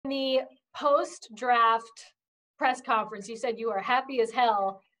the post-draft press conference, you said you were happy as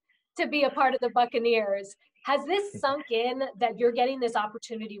hell to be a part of the Buccaneers. Has this sunk in that you're getting this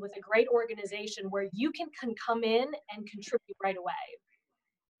opportunity with a great organization where you can come in and contribute right away?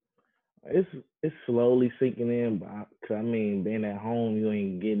 It's slowly sinking in, but I mean, being at home, you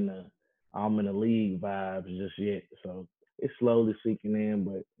ain't getting the I'm in the league vibes just yet. So it's slowly sinking in,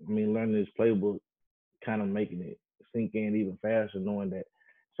 but I mean, learning this playbook kind of making it sink in even faster, knowing that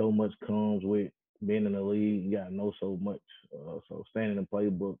so much comes with being in the league. You gotta know so much. So staying in the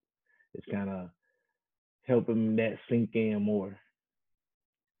playbook is kind of helping that sink in more.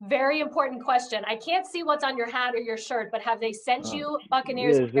 Very important question. I can't see what's on your hat or your shirt, but have they sent you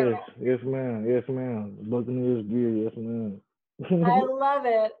Buccaneers Yes, apparel? yes, ma'am, yes, ma'am. Buccaneers gear, yes, ma'am. I love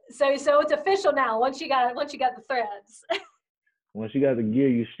it. So it's official now. Once you got the threads. Once you got the gear,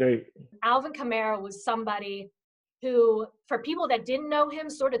 you straight. Alvin Kamara was somebody who, for people that didn't know him,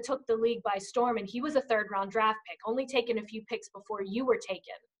 sort of took the league by storm, and he was a third-round draft pick, only taken a few picks before you were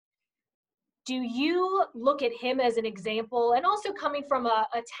taken. Do you look at him as an example, and also coming from a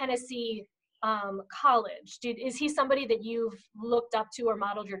Tennessee college, is he somebody that you've looked up to or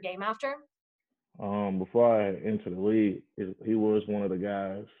modeled your game after? Before I entered the league, he was one of the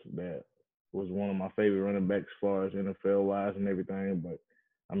guys that was one of my favorite running backs as far as NFL wise and everything. But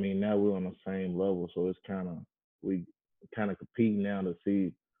I mean, now we're on the same level, so it's we kind of compete now to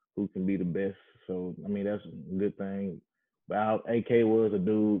see who can be the best. So I mean, that's a good thing. But AK was a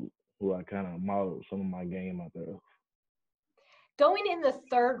dude who I kind of modeled some of my game out there. Going in the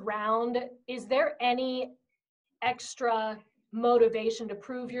third round, is there any extra motivation to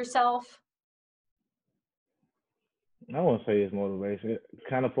prove yourself? I won't say it's motivation.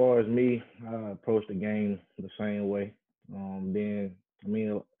 Kind of far as me, I approach the game the same way. Then, I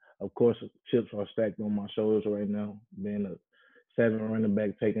mean, of course, chips are stacked on my shoulders right now, being a seven running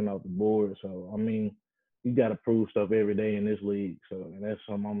back taking off the board. So, I mean, you got to prove stuff every day in this league. So, and that's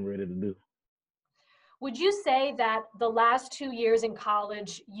something I'm ready to do. Would you say that the last 2 years in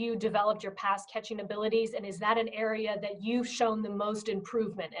college, you developed your pass catching abilities, and is that an area that you've shown the most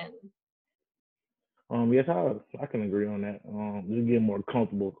improvement in? Yes, I can agree on that. Just getting more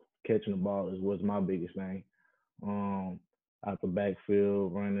comfortable catching the ball was my biggest thing. Um, Out the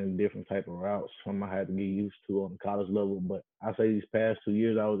backfield, running different type of routes, something I had to get used to on the college level. But I say these past 2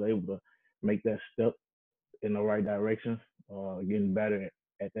 years, I was able to make that step in the right direction, getting better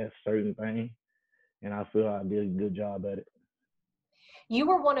at that certain thing, and I feel I did a good job at it. You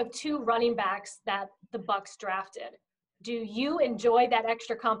were one of 2 running backs that the Bucs drafted. Do you enjoy that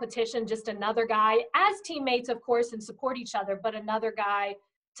extra competition? Just another guy, as teammates, of course, and support each other, but another guy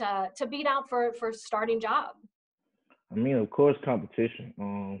to beat out for starting job. I mean, of course,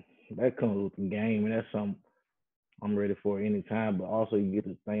 competition. That comes with the game, and that's something I'm ready for anytime. But also, you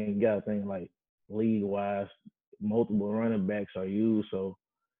gotta think like league wise, multiple running backs are used. So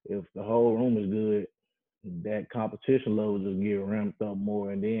if the whole room is good, that competition level just get ramped up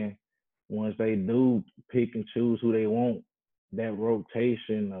more. And then once they do pick and choose who they want, that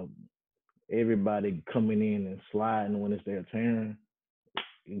rotation of everybody coming in and sliding when it's their turn,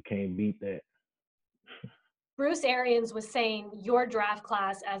 you can't beat that. Bruce Arians was saying your draft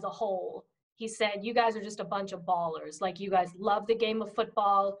class as a whole. He said, you guys are just a bunch of ballers. Like, you guys love the game of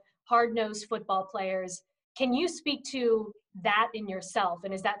football, hard-nosed football players. Can you speak to that in yourself?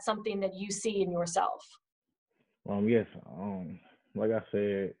 And is that something that you see in yourself? Yes. Like I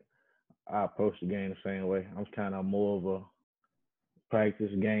said, I approach the game the same way. I'm kind of more of a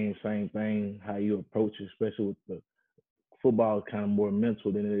practice game, same thing. How you approach it, especially with the football, is kind of more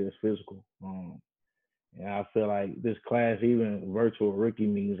mental than it is physical. And I feel like this class, even virtual rookie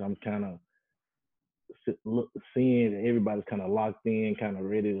meetings, I'm kind of seeing that everybody's kind of locked in, kind of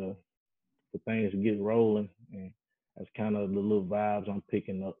ready to for things to get rolling, and that's kind of the little vibes I'm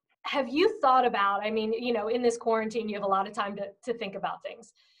picking up. Have you thought about, I mean, in this quarantine, you have a lot of time to think about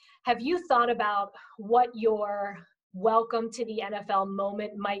things. Have you thought about what your welcome to the NFL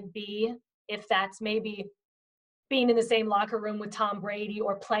moment might be, if that's maybe being in the same locker room with Tom Brady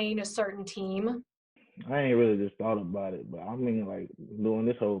or playing a certain team? I ain't really just thought about it, but I mean, like, doing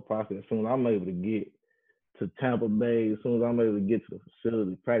this whole process, as soon as I'm able to get to Tampa Bay, as soon as I'm able to get to the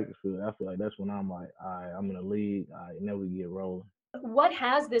facility, practice field, I feel like that's when I'm like, all right, I'm in the league. All right, now we get rolling. What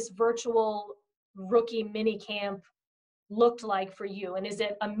has this virtual rookie mini camp looked like for you? And is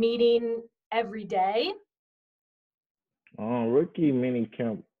it a meeting every day? Rookie mini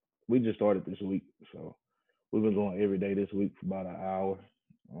camp, we just started this week, so we've been going every day this week for about an hour.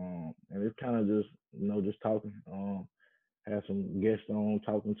 And it's kind of just, just talking. Had some guests on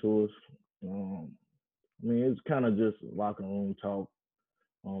talking to us. I mean, it's kind of just locker room talk,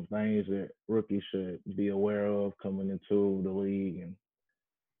 things that rookies should be aware of coming into the league and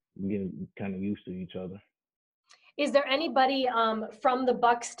getting kind of used to each other. Is there anybody from the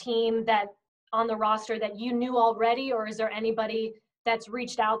Bucs team that on the roster that you knew already, or is there anybody that's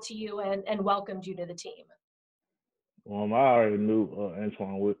reached out to you and welcomed you to the team? I already knew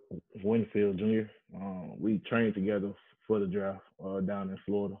Antoine Winfield Jr. We trained together for the draft down in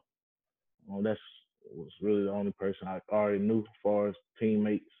Florida. That's was really the only person I already knew as far as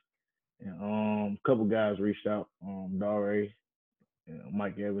teammates. And a couple guys reached out, Dare and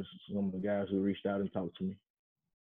Mike Evans, some of the guys who reached out and talked to me.